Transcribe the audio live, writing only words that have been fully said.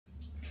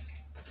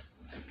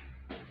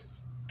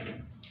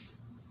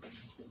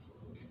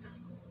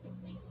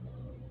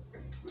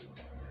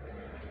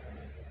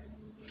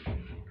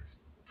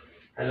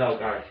Hello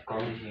guys, on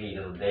this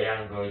video today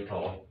I'm going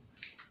to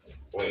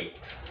wait.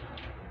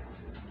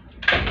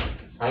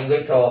 I'm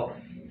going to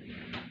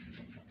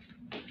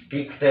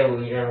pick the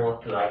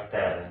remote like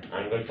that.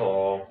 I'm going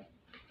to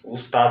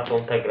start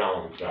on the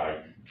ground,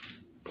 guys.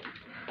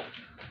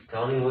 The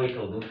only way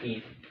to do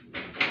this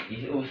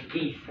is use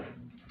this.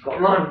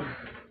 Come on.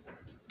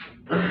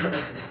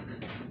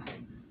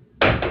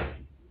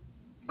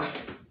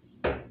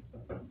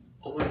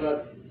 Oh my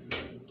god,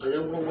 I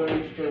don't know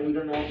where is the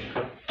remote.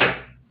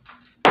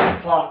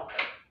 Fuck.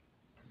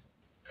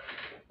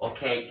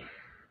 Okay,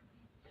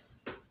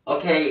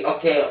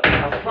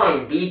 that's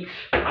fine, bitch.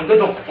 I'm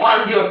gonna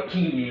find you and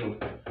kill you.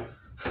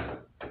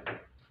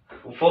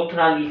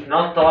 Unfortunately, it's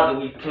not hard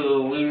with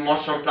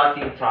motion plus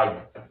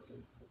inside.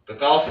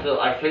 Because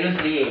I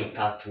seriously hate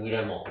that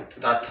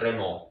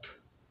remote.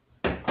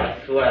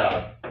 I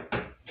swear.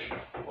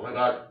 Oh my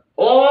god.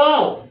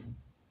 Oh!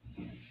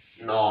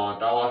 No,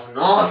 that was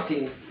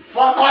nothing.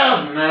 Fuck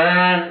off,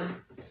 man!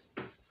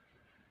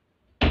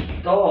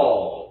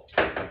 Stop.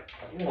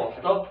 No,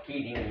 stop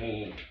kidding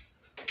me.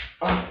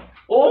 Oh!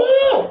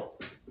 Oh!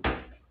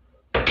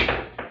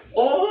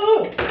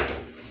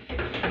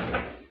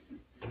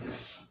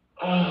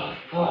 Oh,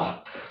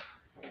 fuck.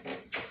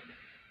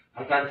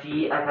 I can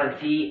see,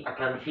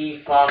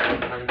 fuck,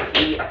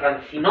 I can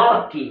see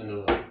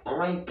nothing. Oh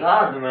my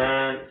god,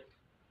 man.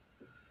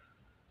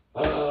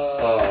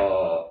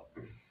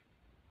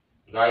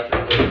 Guys,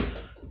 I'm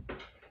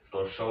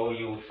going to show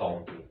you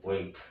something.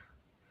 Wait.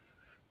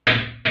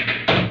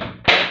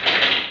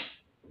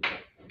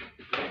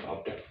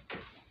 Okay.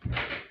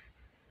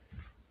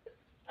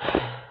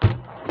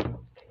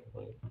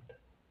 Wait.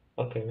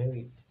 Okay,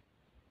 maybe.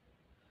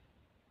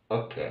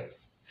 Okay.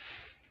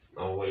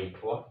 Oh, wait,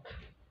 what?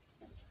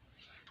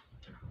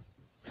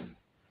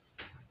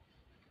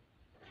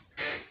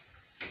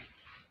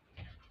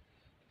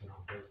 No,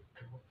 wait,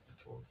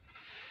 what?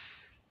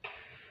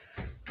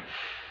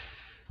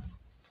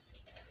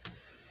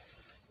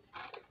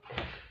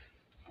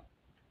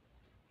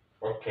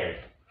 Okay.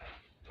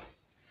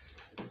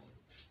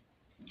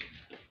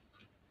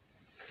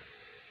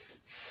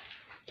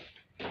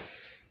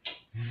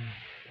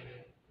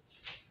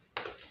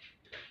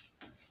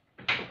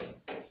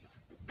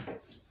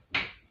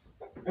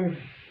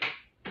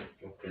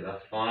 Okay,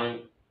 that's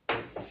fine.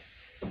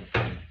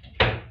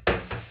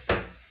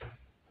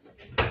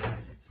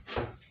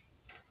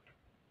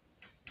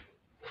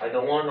 I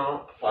don't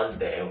wanna fall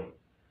down.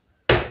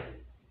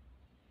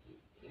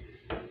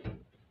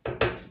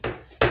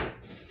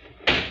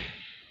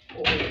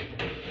 Oh,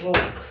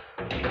 fuck.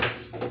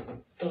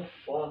 The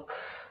fuck?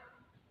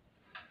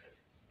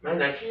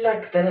 Man, I feel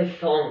like there is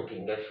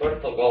something, I swear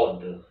to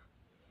God.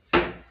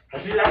 I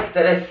feel like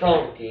there is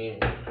something.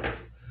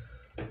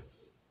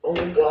 Oh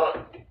my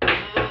god.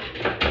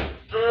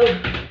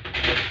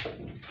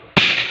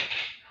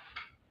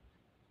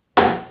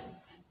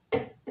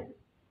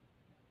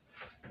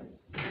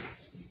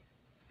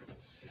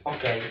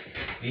 Okay,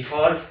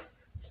 before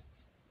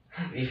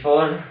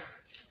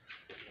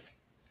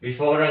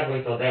I'm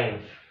going to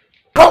dance.